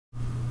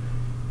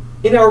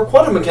In our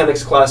quantum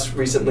mechanics class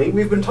recently,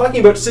 we've been talking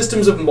about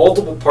systems of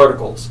multiple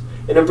particles.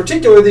 And in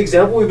particular, the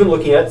example we've been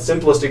looking at,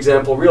 simplest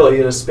example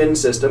really in a spin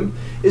system,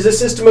 is a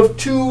system of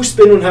two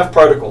spin-1/2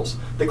 particles.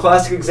 The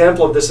classic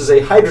example of this is a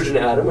hydrogen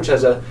atom, which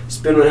has a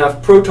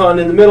spin-1/2 proton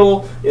in the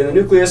middle, in the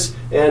nucleus,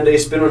 and a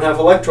spin-1/2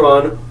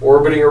 electron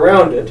orbiting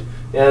around it.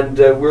 And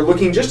we're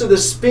looking just at the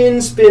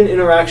spin-spin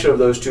interaction of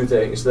those two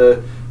things. The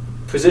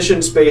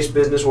position space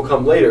business will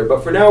come later,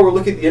 but for now we're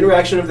looking at the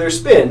interaction of their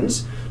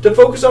spins to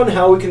focus on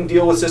how we can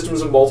deal with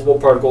systems of multiple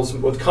particles,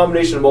 with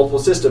combination of multiple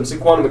systems in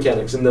quantum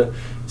mechanics, in the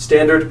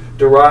standard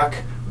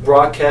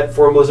Dirac-Brocket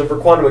formalism for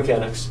quantum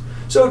mechanics.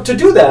 So to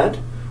do that,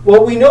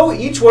 well, we know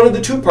each one of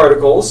the two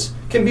particles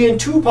can be in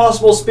two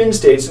possible spin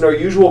states in our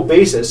usual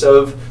basis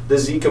of the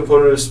z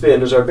component of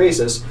spin as our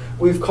basis.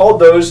 We've called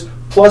those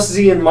plus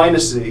z and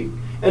minus z.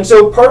 And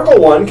so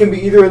particle 1 can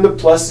be either in the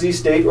plus z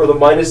state or the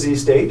minus z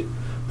state.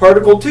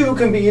 Particle 2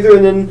 can be either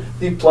in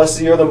the plus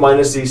z or the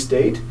minus z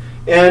state.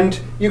 And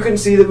you can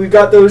see that we've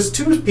got those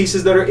two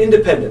pieces that are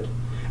independent.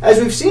 As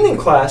we've seen in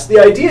class, the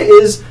idea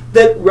is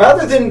that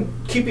rather than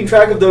keeping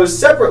track of those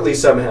separately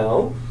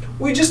somehow,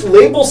 we just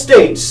label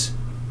states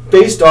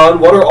based on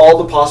what are all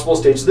the possible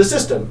states of the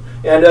system.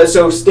 And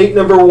so state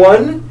number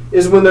 1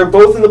 is when they're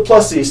both in the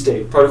plus z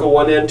state, particle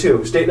 1 and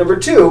 2. State number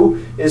 2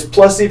 is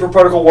plus z for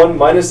particle 1,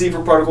 minus z for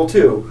particle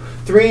 2.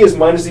 3 is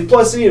minus z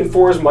plus z, and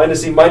 4 is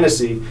minus z minus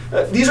z.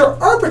 These are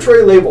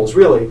arbitrary labels,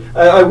 really.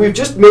 We've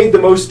just made the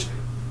most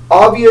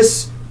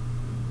obvious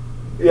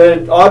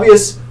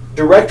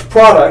direct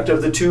product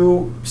of the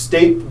two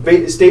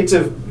states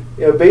of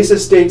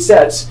basis state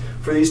sets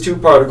for these two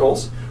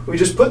particles. We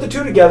just put the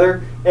two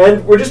together,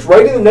 and we're just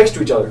writing them next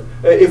to each other.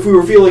 If we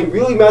were feeling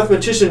really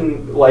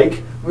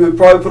mathematician-like, we would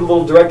probably put a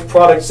little direct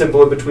product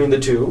symbol in between the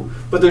two,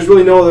 but there's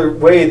really no other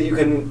way that you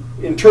can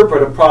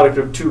interpret a product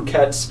of two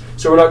kets,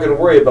 so we're not going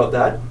to worry about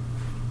that.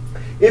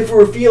 If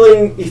we're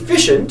feeling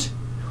efficient,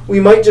 we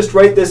might just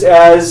write this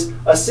as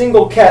a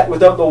single ket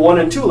without the 1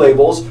 and 2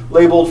 labels,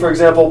 labeled, for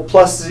example,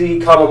 plus z,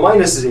 comma,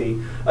 minus z.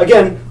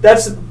 Again,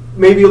 that's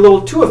maybe a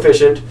little too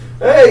efficient.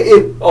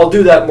 I'll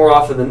do that more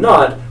often than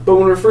not, but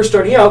when we're first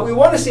starting out, we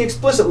want to see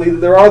explicitly that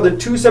there are the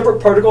two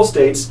separate particle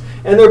states,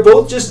 and they're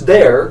both just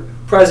there,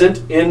 present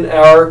in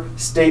our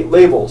state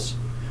labels.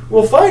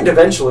 We'll find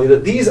eventually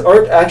that these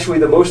aren't actually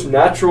the most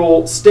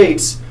natural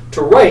states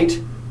to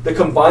write the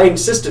combined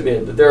system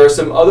in, that there are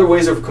some other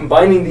ways of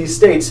combining these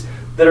states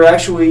that are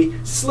actually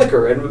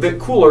slicker and a bit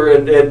cooler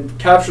and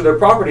capture their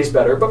properties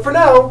better. But for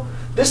now,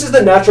 this is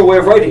the natural way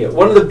of writing it.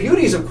 One of the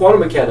beauties of quantum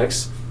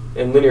mechanics,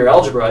 and linear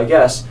algebra, I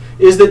guess,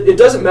 is that it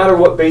doesn't matter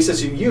what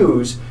basis you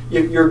use.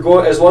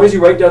 As long as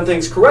you write down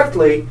things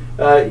correctly,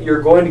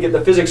 you're going to get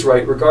the physics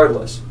right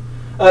regardless.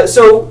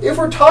 So if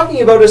we're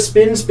talking about a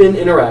spin-spin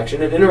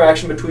interaction, an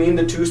interaction between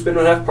the two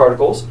spin-1/2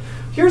 particles,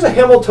 here's a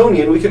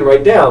Hamiltonian we can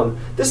write down.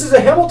 This is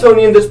a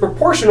Hamiltonian that's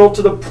proportional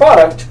to the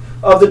product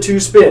of the two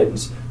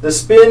spins. The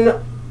spin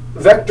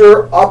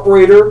vector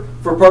operator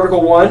for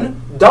particle 1,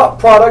 dot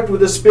product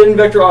with the spin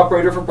vector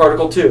operator for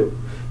particle 2.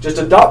 Just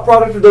a dot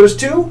product of those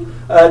two.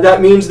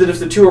 That means that if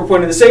the two are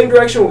pointing the same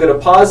direction, we'll get a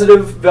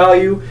positive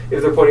value.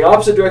 If they're pointing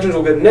opposite directions,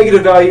 we'll get a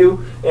negative value.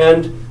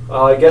 And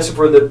I guess if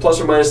we're in the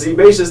plus or minus z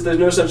basis, there's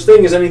no such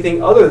thing as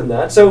anything other than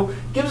that. So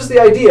it gives us the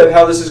idea of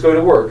how this is going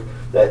to work.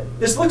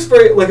 This looks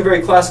like a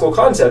very classical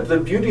concept. The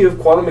beauty of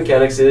quantum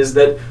mechanics is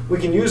that we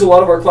can use a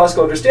lot of our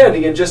classical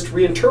understanding and just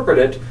reinterpret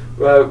it,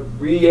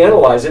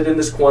 reanalyze it in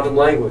this quantum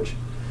language.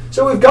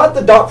 So we've got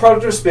the dot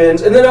product of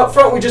spins, and then up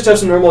front we just have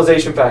some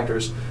normalization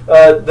factors.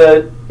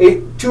 The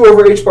 2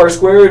 over h bar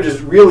squared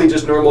is really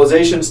just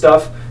normalization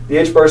stuff. The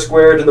h bar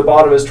squared in the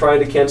bottom is trying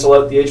to cancel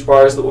out the h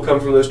bars that will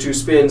come from those two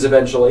spins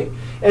eventually.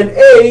 And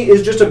A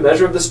is just a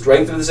measure of the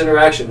strength of this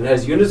interaction. It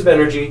has units of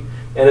energy,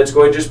 and it's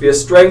going to just be a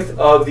strength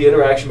of the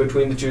interaction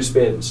between the two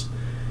spins.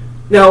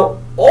 Now,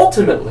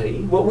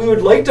 ultimately, what we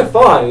would like to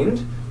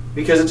find,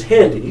 because it's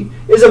handy,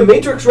 is a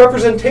matrix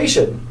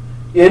representation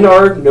in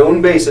our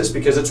known basis,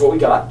 because it's what we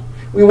got.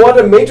 We want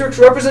a matrix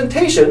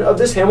representation of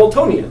this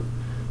Hamiltonian.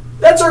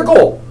 That's our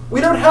goal. We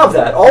don't have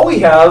that. All we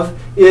have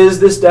is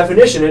this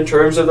definition in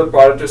terms of the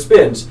product of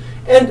spins.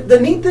 And the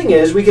neat thing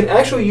is we can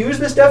actually use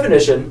this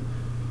definition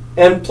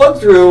and plug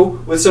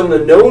through with some of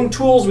the known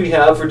tools we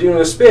have for dealing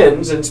with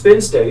spins and spin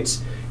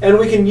states, and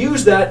we can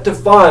use that to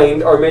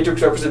find our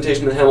matrix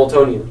representation of the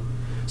Hamiltonian.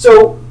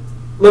 So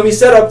let me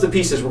set up the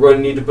pieces we're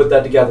going to need to put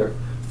that together.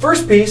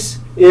 First piece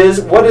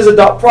is, what is a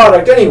dot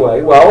product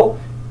anyway? Well,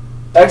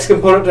 x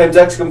component times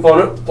x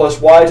component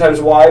plus y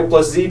times y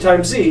plus z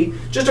times z,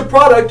 just a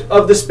product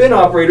of the spin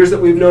operators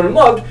that we've known and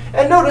loved.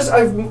 And notice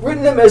I've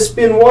written them as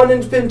spin 1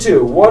 and spin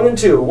 2, 1 and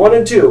 2, 1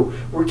 and 2.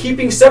 We're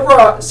keeping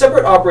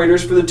separate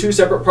operators for the two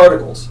separate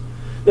particles.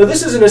 Now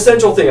this is an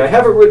essential thing. I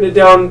haven't written it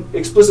down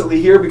explicitly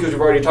here because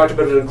we've already talked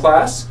about it in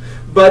class,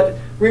 but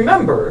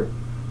remember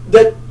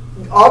that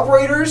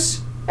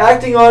operators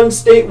acting on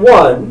state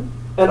 1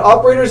 and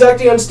operators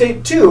acting on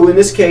state 2, in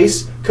this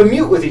case,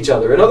 commute with each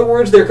other. In other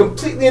words, they're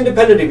completely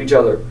independent of each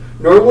other.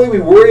 Normally we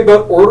worry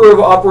about order of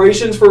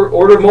operations for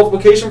order of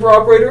multiplication for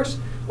operators.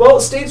 Well,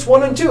 states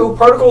 1 and 2,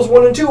 particles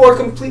 1 and 2 are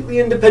completely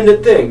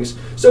independent things.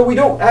 So we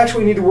don't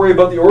actually need to worry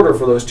about the order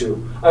for those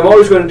two. I'm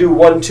always going to do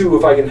 1, 2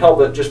 if I can help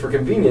it, just for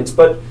convenience,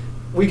 but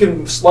we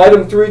can slide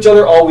them through each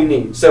other all we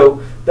need.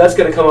 So that's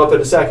going to come up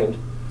in a second.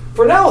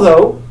 For now,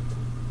 though,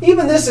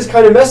 even this is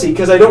kind of messy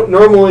because I don't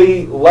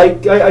normally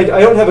like, I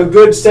don't have a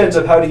good sense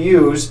of how to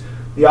use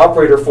the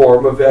operator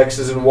form of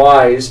x's and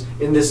y's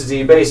in this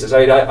z basis.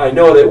 I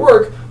know they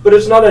work, but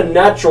it's not a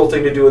natural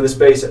thing to do in this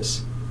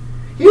basis.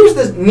 Here's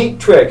this neat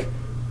trick.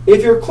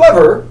 If you're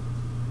clever,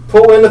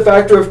 pull in the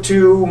factor of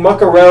 2,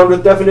 muck around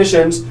with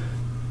definitions.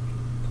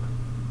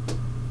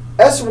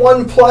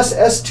 S1 plus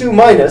S2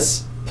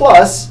 minus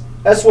plus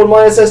S1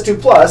 minus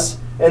S2 plus,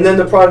 and then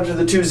the product of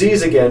the two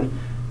z's again.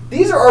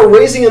 These are our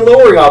raising and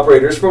lowering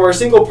operators from our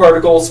single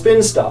particle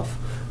spin stuff.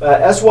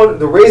 S1,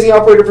 the raising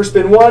operator for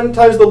spin 1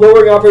 times the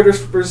lowering operator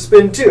for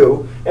spin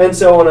 2, and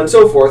so on and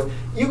so forth.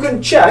 You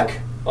can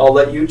check, I'll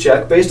let you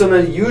check, based on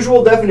the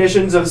usual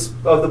definitions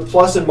of the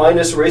plus and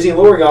minus raising and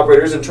lowering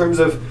operators in terms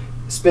of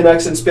spin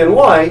x and spin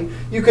y,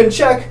 you can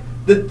check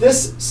that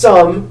this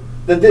sum,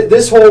 that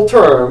this whole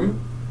term,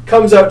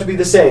 comes out to be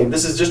the same.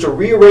 This is just a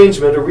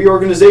rearrangement, a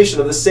reorganization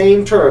of the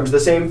same terms,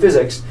 the same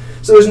physics.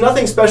 So there's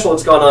nothing special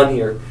that's gone on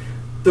here.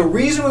 The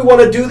reason we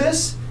want to do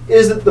this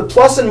is that the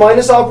plus and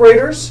minus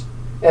operators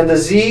and the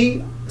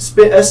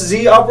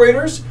SZ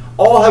operators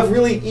all have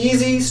really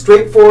easy,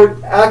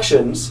 straightforward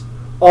actions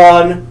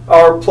on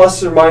our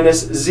plus or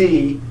minus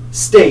z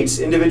states,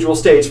 individual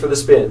states for the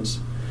spins.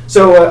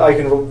 So I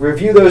can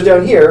review those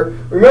down here.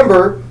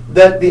 Remember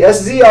that the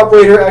SZ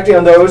operator acting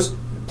on those,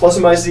 plus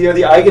and minus z, are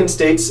the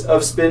eigenstates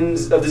of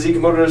spins of the z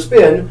component of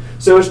spin.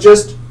 So it's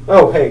just,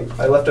 oh hey,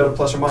 I left out a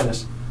plus or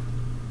minus.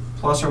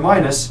 Plus or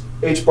minus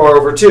h bar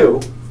over 2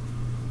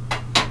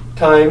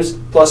 times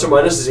plus or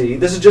minus z.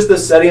 This is just the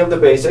setting up the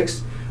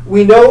basics.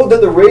 We know that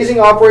the raising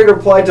operator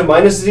applied to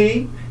minus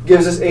z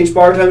gives us h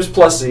bar times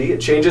plus z. It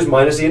changes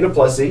minus z into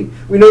plus z.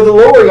 We know the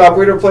lowering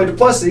operator applied to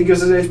plus z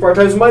gives us h bar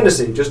times minus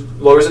z. Just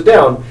lowers it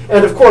down.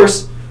 And of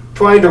course,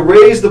 trying to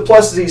raise the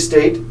plus z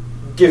state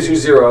gives you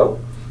 0.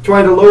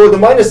 Trying to lower the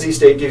minus z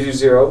state gives you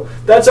 0.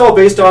 That's all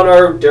based on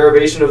our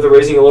derivation of the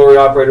raising and lowering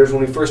operators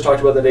when we first talked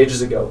about that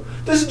ages ago.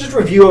 This is just a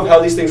review of how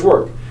these things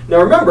work.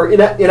 Now remember,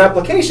 in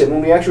application,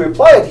 when we actually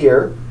apply it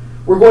here,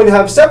 we're going to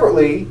have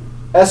separately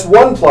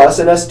S1 plus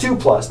and S2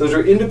 plus. Those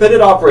are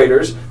independent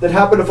operators that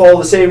happen to follow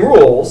the same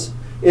rules.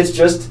 It's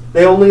just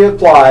they only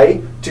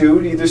apply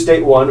to either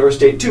state 1 or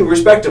state 2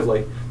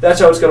 respectively.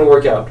 That's how it's going to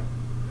work out.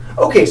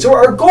 Okay, so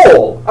our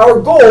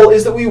goal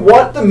is that we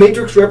want the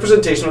matrix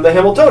representation of the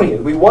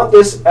Hamiltonian. We want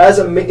this as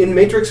in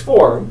matrix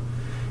form.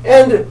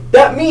 And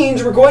that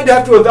means we're going to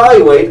have to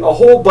evaluate a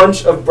whole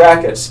bunch of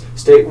brackets.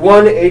 State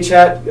 1 h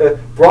hat,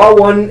 bra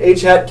 1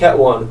 h hat ket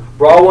 1,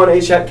 bra 1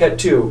 h hat ket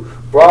 2,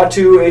 bra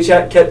 2 h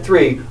hat ket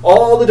 3,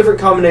 all the different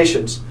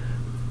combinations.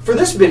 For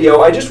this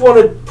video, I just want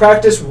to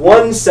practice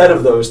one set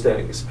of those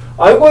things.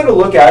 I want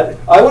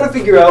to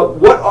figure out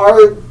what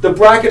are the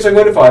brackets I'm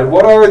going to find.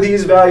 What are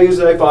these values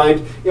that I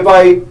find if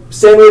I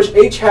sandwich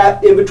h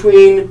hat in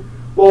between,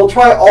 well,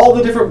 try all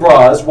the different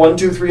bras, 1,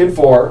 2, 3, and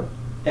 4,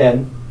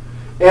 n.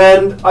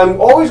 And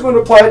I'm always going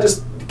to apply it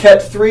to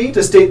ket 3,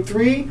 to state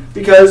 3,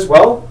 because,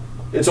 well,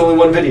 it's only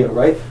one video,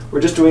 right?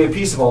 We're just doing a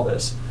piece of all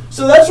this.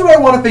 So that's what I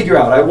want to figure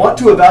out. I want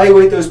to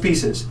evaluate those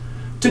pieces.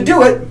 To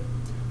do it,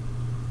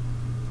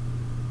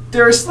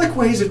 there are slick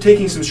ways of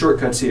taking some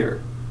shortcuts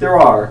here. There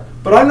are.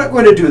 But I'm not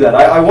going to do that.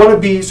 I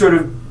want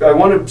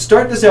to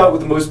start this out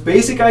with the most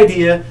basic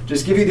idea,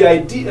 just give you the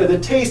idea, the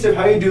taste of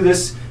how you do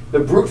this, the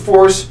brute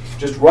force,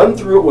 just run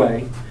through it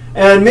way.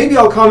 And maybe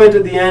I'll comment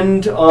at the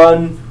end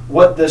on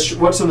what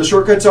some of the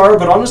shortcuts are,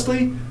 but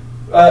honestly,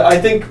 I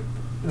think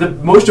the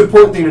most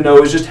important thing to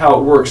know is just how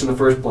it works in the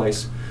first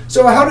place.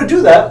 So how to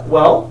do that?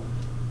 Well,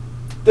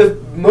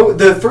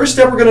 the first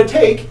step we're going to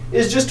take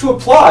is just to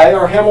apply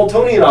our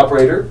Hamiltonian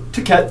operator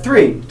to ket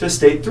 3, to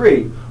state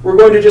 3. We're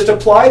going to just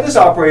apply this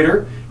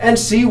operator and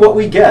see what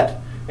we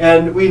get.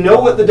 And we know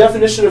what the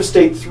definition of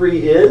state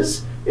 3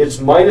 is. It's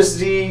minus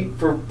z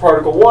for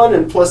particle 1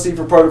 and plus z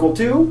for particle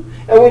 2.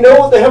 And we know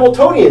what the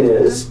Hamiltonian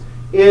is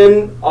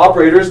in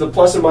operators, the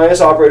plus and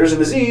minus operators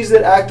and the z's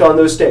that act on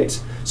those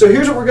states. So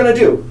here's what we're going to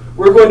do.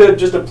 We're going to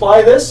just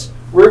apply this.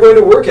 We're going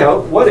to work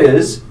out what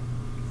is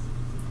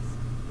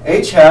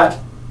h hat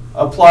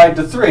applied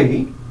to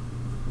 3.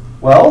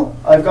 Well,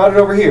 I've got it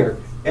over here.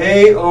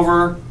 A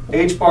over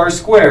h bar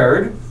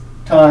squared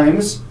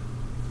times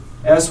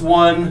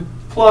S1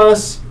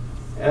 plus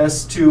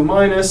S2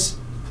 minus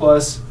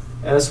plus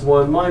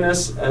S1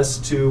 minus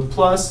S2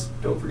 plus,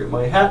 don't forget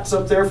my hats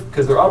up there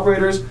because they're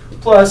operators,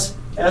 plus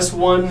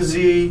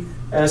S1z,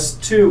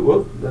 S2,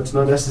 whoop, that's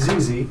not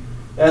SZZ,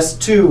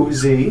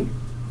 S2z,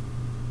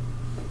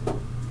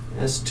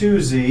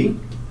 S2z,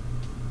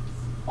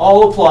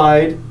 all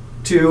applied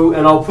to,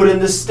 and I'll put in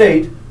this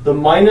state, the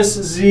minus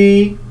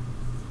z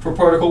for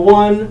particle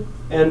 1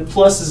 and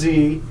plus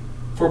z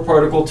for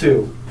particle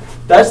 2.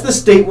 That's the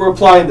state we're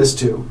applying this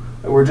to.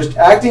 And we're just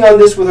acting on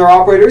this with our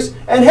operators.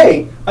 And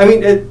hey, I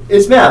mean,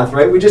 it's math,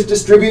 right? We just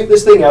distribute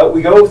this thing out.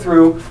 We go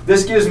through.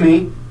 This gives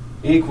me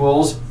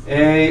equals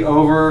A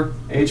over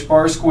h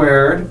bar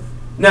squared.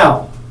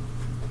 Now,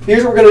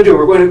 here's what we're going to do.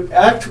 We're going to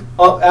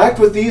act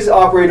with these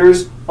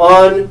operators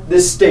on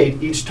this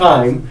state each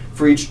time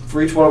for each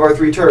one of our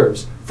three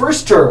terms.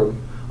 First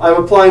term,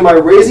 I'm applying my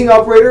raising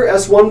operator,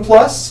 S1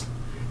 plus,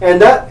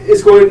 and that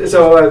is going to,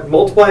 so I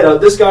multiply it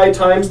out, this guy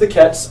times the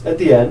kets at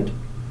the end.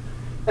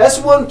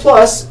 S1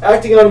 plus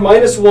acting on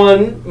minus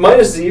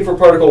z for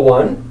particle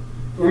 1.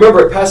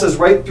 Remember, it passes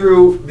right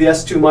through the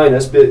S2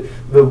 minus, but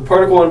the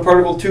particle 1 and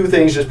particle 2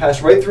 things just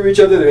pass right through each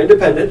other, they're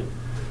independent.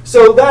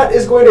 So that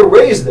is going to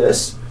raise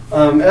this.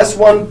 S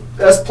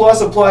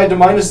plus applied to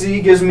minus z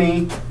gives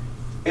me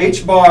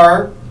h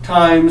bar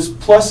times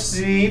plus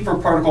z for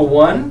particle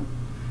 1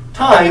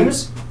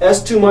 times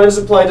S2 minus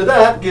applied to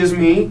that gives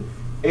me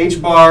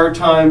h bar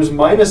times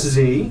minus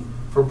z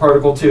for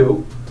particle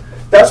 2.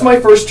 That's my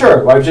first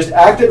term. I've just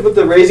acted with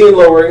the raising and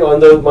lowering on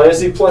the minus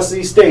z plus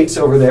z states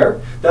over there.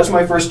 That's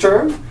my first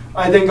term.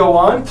 I then go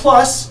on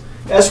plus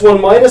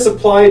S1 minus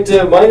applied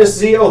to minus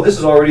z. Oh, this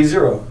is already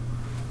 0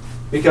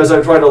 because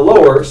I'm trying to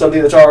lower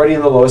something that's already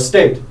in the lowest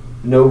state.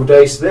 No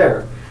dice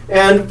there.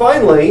 And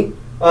finally,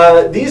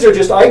 these are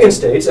just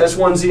eigenstates,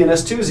 S1z and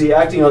S2z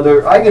acting on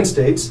their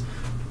eigenstates,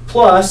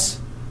 plus,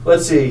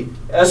 let's see,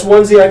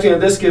 S1z acting on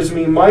this gives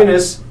me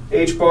minus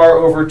h bar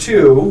over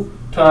 2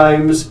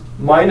 times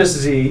minus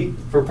z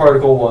for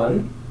particle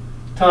 1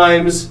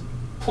 times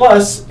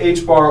plus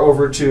h bar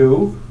over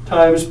 2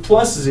 times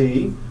plus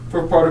z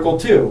for particle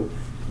 2.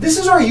 This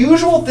is our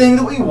usual thing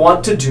that we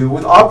want to do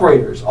with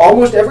operators.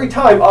 Almost every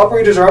time,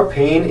 operators are a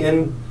pain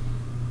in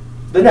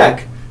the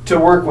neck to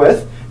work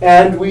with,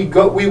 and we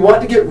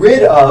want to get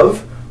rid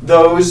of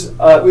those.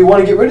 We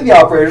want to get rid of the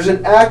operators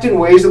and act in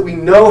ways that we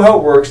know how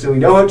it works and we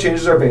know how it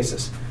changes our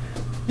basis.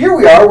 Here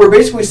we are. We're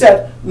basically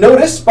set.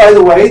 Notice, by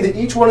the way, that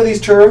each one of these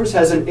terms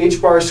has an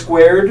h bar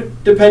squared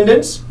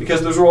dependence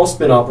because those are all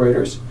spin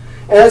operators,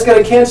 and that's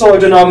going to cancel our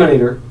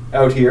denominator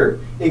out here.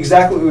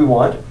 Exactly what we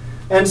want.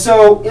 And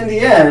so, in the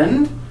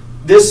end,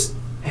 this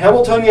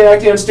Hamiltonian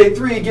acting on state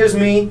 3 gives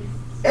me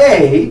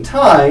A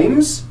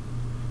times,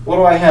 what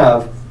do I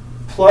have?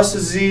 Plus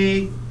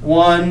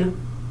z1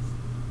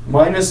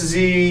 minus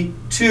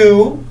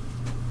z2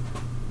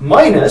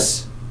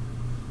 minus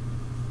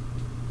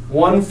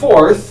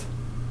 1/4,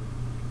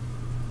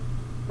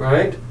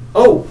 right?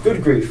 Oh,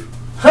 good grief.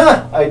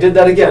 Ha! I did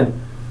that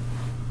again.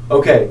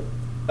 Okay,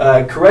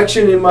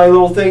 correction in my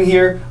little thing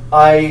here.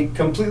 I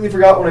completely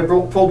forgot when I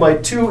pulled my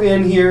 2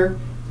 in here.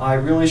 I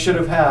really should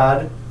have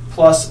had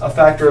plus a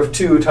factor of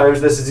 2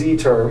 times this z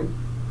term.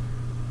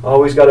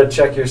 Always got to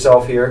check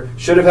yourself here.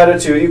 Should have had a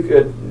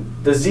 2.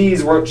 The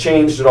z's weren't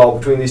changed at all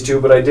between these two,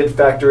 but I did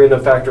factor in a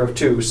factor of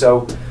 2.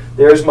 So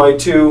there's my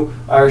 2.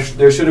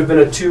 There should have been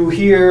a 2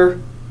 here.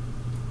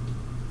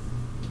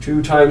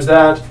 2 times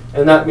that,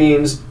 and that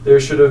means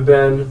there should have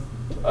been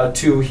a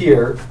 2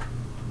 here.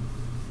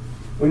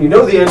 When you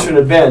know the answer in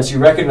advance, you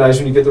recognize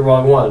when you get the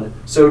wrong one.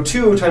 So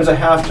 2 times a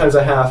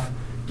half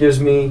gives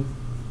me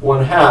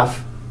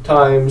 1/2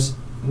 times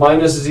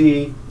minus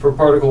z for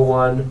particle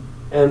 1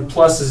 and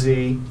plus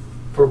z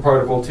for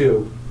particle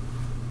 2.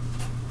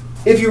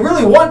 If you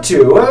really want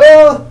to,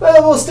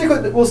 we'll stick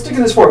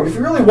in this form. If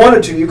you really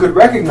wanted to, you could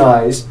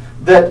recognize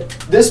that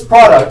this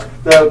product,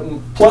 the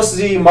plus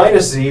z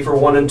minus z for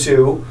 1 and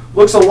 2,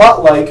 looks a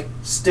lot like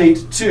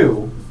state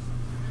 2.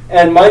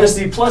 And minus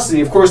z plus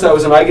z, of course, that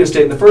was an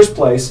eigenstate in the first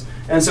place,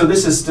 and so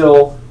this is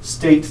still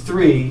state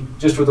 3,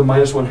 just with a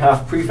minus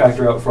 1/2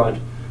 prefactor out front,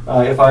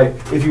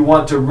 if you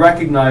want to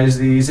recognize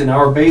these in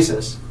our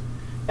basis.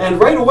 And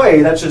right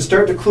away, that should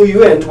start to clue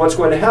you in to what's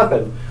going to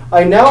happen.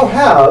 I now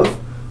have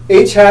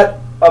h hat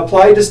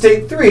applied to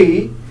state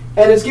 3,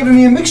 and it's giving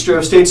me a mixture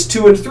of states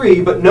 2 and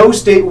 3, but no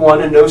state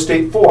 1 and no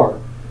state 4.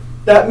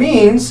 That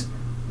means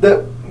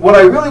that what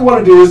I really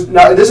want to do is,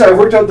 now this I've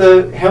worked out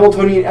the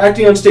Hamiltonian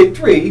acting on state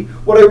 3,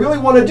 what I really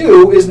want to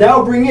do is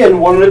now bring in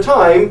one at a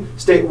time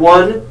state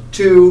 1,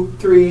 2,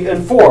 3,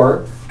 and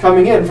 4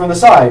 coming in from the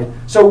side.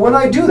 So when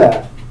I do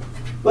that,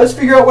 let's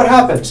figure out what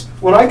happens.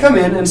 When I come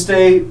in and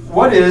say,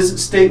 what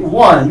is state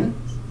 1,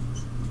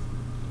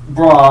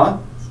 bra,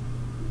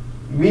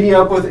 meeting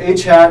up with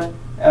h hat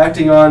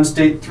acting on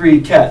state 3,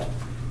 ket.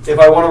 If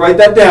I want to write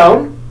that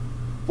down,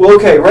 well,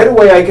 okay, right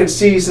away I can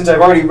see, since I've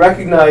already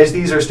recognized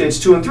these are states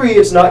 2 and 3,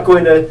 it's not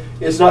going to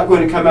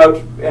come out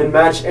and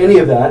match any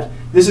of that.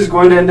 This is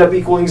going to end up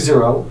equaling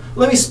 0.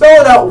 Let me spell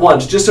it out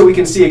once, just so we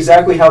can see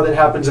exactly how that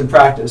happens in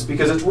practice,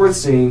 because it's worth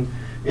seeing,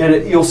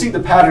 and you'll see the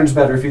patterns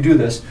better if you do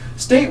this.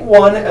 State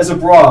 1 as a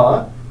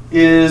bra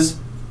is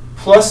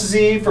plus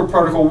z for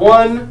particle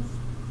 1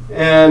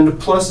 and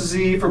plus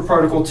z for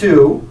particle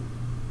 2.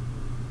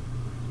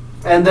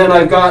 And then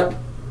I've got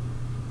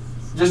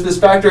just this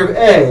factor of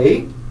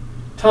A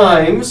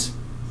times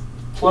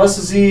plus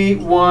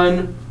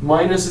z1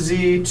 minus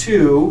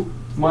z2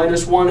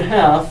 minus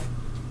 1/2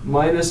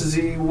 minus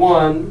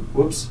z1,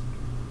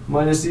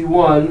 minus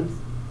z1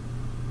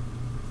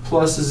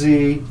 plus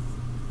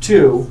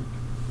z2.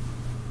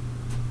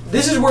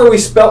 This is where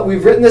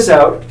we've written this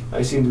out.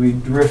 I seem to be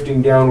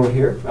drifting downward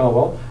here. Oh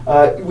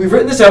well. We've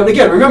written this out, and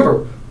again,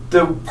 remember,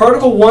 the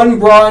particle 1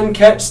 bra and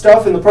ket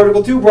stuff and the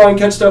particle 2 bra and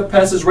ket stuff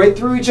passes right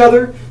through each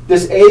other.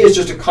 This A is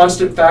just a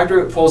constant factor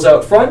it pulls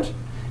out front.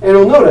 And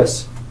you'll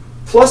notice,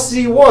 plus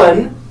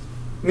Z1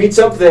 meets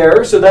up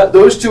there, so that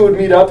those two would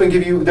meet up and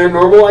give you their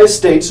normalized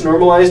states,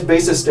 normalized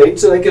basis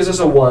states, so that gives us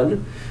a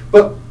 1.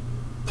 But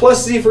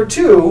plus Z for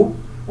 2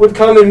 would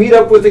come and meet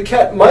up with the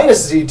ket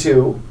minus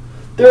Z2.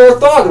 They're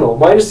orthogonal.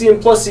 Minus Z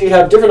and plus Z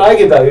have different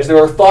eigenvalues.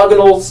 They're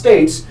orthogonal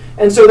states.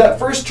 And so that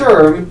first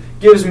term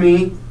gives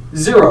me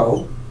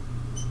 0.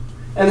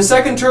 And the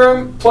second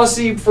term, plus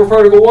Z for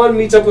particle 1,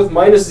 meets up with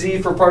minus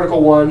Z for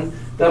particle 1.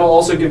 That'll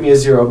also give me a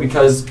 0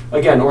 because,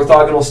 again,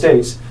 orthogonal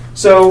states.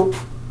 So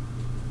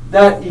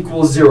that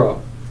equals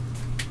 0.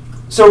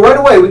 So right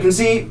away we can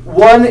see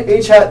 1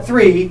 h hat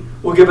 3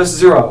 will give us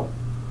 0.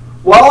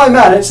 While I'm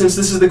at it, since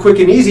this is the quick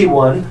and easy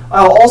one,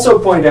 I'll also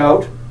point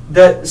out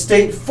that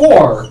state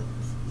 4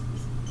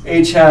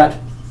 h hat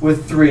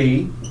with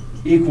 3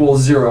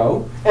 equals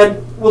 0.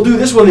 And we'll do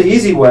this one the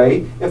easy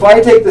way. If I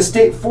take the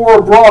state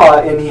 4 bra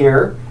in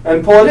here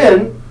and pull it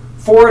in,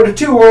 4 into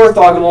 2 are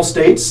orthogonal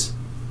states,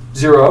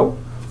 0.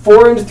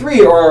 4 and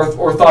 3 are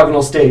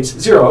orthogonal states,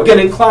 0. Again,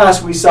 in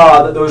class we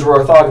saw that those were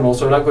orthogonal,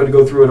 so I'm not going to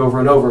go through it over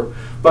and over.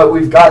 But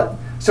we've got,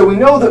 so we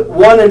know that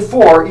 1 and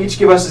 4 each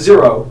give us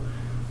 0.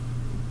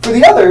 For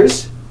the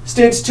others,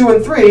 states 2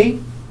 and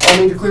 3,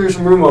 I'll need to clear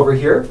some room over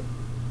here.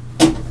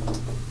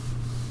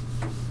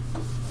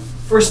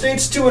 For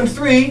states 2 and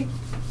 3,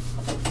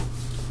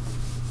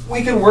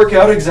 we can work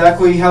out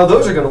exactly how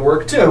those are going to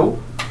work too.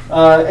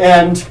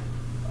 And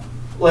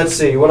let's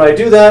see, when I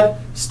do that,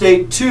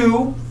 state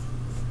 2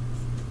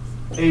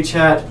 h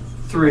hat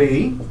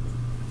 3.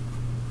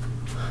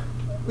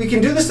 We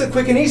can do this the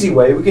quick and easy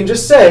way. We can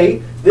just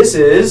say this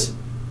is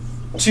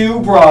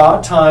 2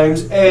 bra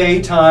times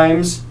A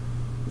times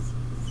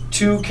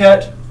 2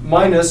 ket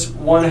minus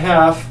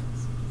 1/2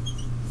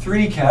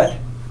 3 ket.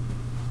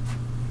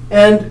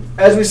 And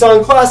as we saw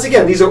in class,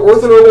 again, these are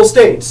orthonormal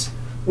states.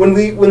 When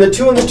the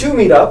 2 and the 2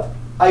 meet up,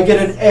 I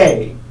get an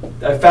A.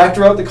 I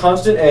factor out the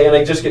constant A, and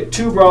I just get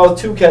 2 bra with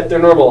 2 ket. They're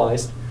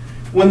normalized.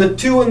 When the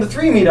 2 and the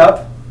 3 meet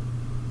up,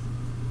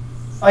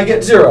 I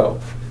get 0.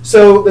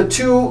 So the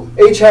 2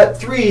 h hat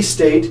 3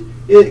 state,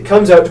 it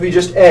comes out to be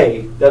just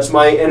A. That's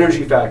my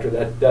energy factor,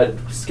 that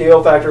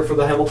scale factor for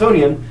the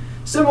Hamiltonian.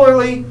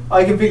 Similarly,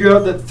 I can figure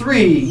out that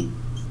 3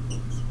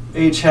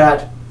 h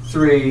hat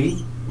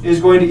 3 is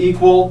going to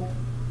equal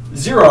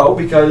 0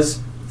 because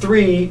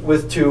 3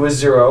 with 2 is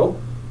 0,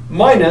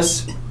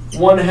 minus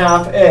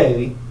 1/2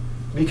 A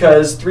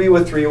because 3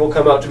 with 3 will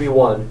come out to be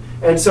 1.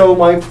 And so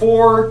my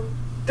four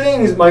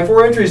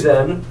entries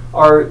then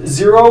are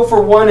 0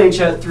 for 1 h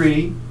hat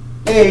 3,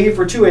 A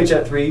for 2 h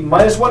hat 3,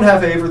 minus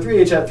 1/2 A for 3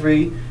 h hat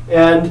 3,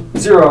 and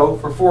 0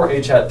 for 4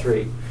 h hat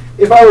 3.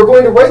 If I were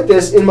going to write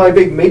this in my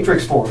big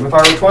matrix form, if I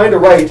were trying to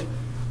write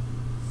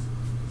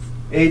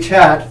h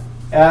hat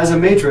as a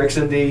matrix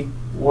in the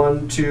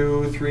 1,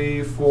 2,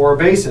 3, 4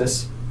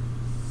 basis,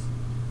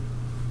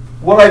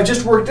 what I've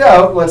just worked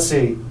out, let's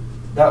see,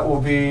 that will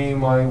be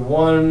my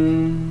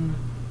 1.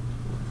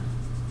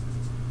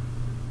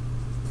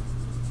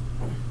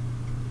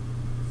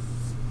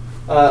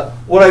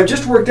 What I've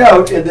just worked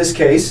out in this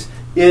case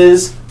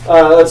is,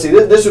 let's see,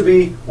 this would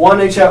be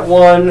 1 h hat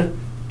 1,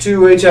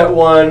 2 h hat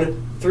 1,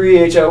 3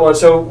 h hat 1.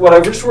 So what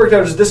I've just worked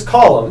out is this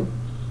column,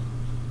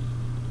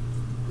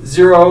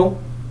 0,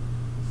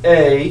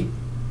 A,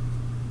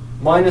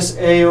 minus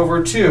A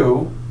over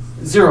 2,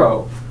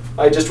 0.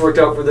 I just worked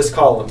out for this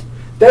column.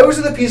 Those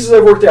are the pieces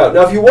I've worked out.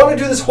 Now if you want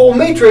to do this whole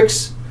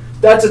matrix,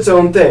 that's its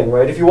own thing,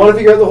 right? If you want to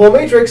figure out the whole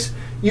matrix,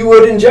 you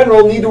would in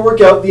general need to work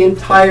out the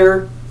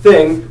entire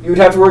thing. You would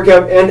have to work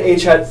out n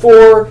h hat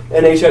 4,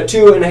 n h hat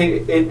 2, and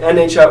n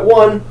h hat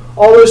 1,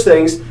 all those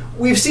things.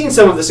 We've seen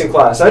some of this in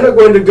class. I'm not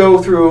going to go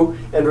through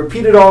and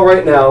repeat it all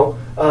right now.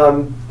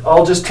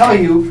 I'll just tell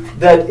you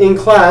that in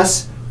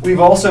class, we've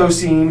also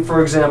seen,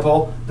 for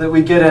example, that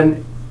we get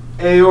an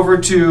A over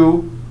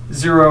 2,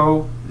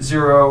 0,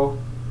 0,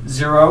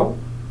 0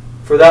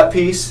 for that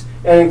piece.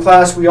 And in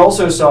class, we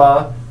also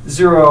saw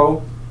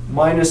 0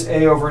 minus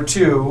A over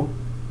 2,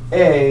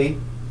 A,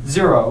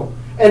 0.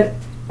 And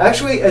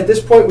actually, at this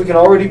point, we can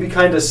already be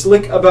kind of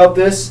slick about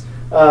this.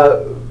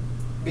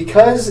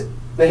 Because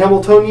the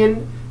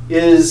Hamiltonian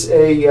is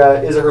a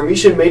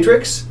Hermitian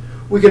matrix,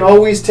 we can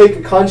always take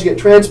a conjugate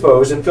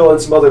transpose and fill in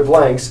some other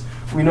blanks.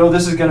 We know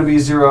this is going to be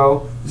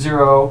 0,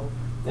 0,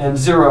 and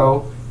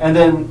 0. And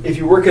then if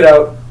you work it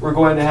out, we're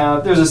going to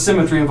have, there's a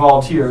symmetry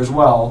involved here as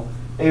well,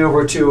 A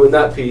over 2 in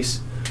that piece.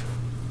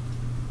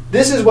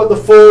 This is what the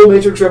full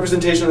matrix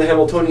representation of the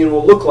Hamiltonian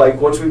will look like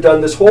once we've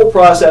done this whole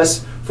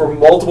process for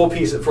multiple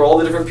pieces, for all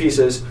the different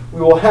pieces.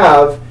 We will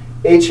have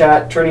h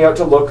hat turning out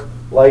to look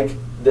like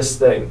this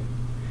thing.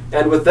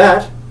 And with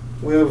that,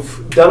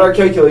 we've done our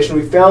calculation.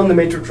 We found the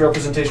matrix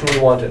representation we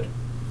wanted.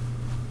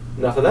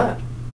 Enough of that.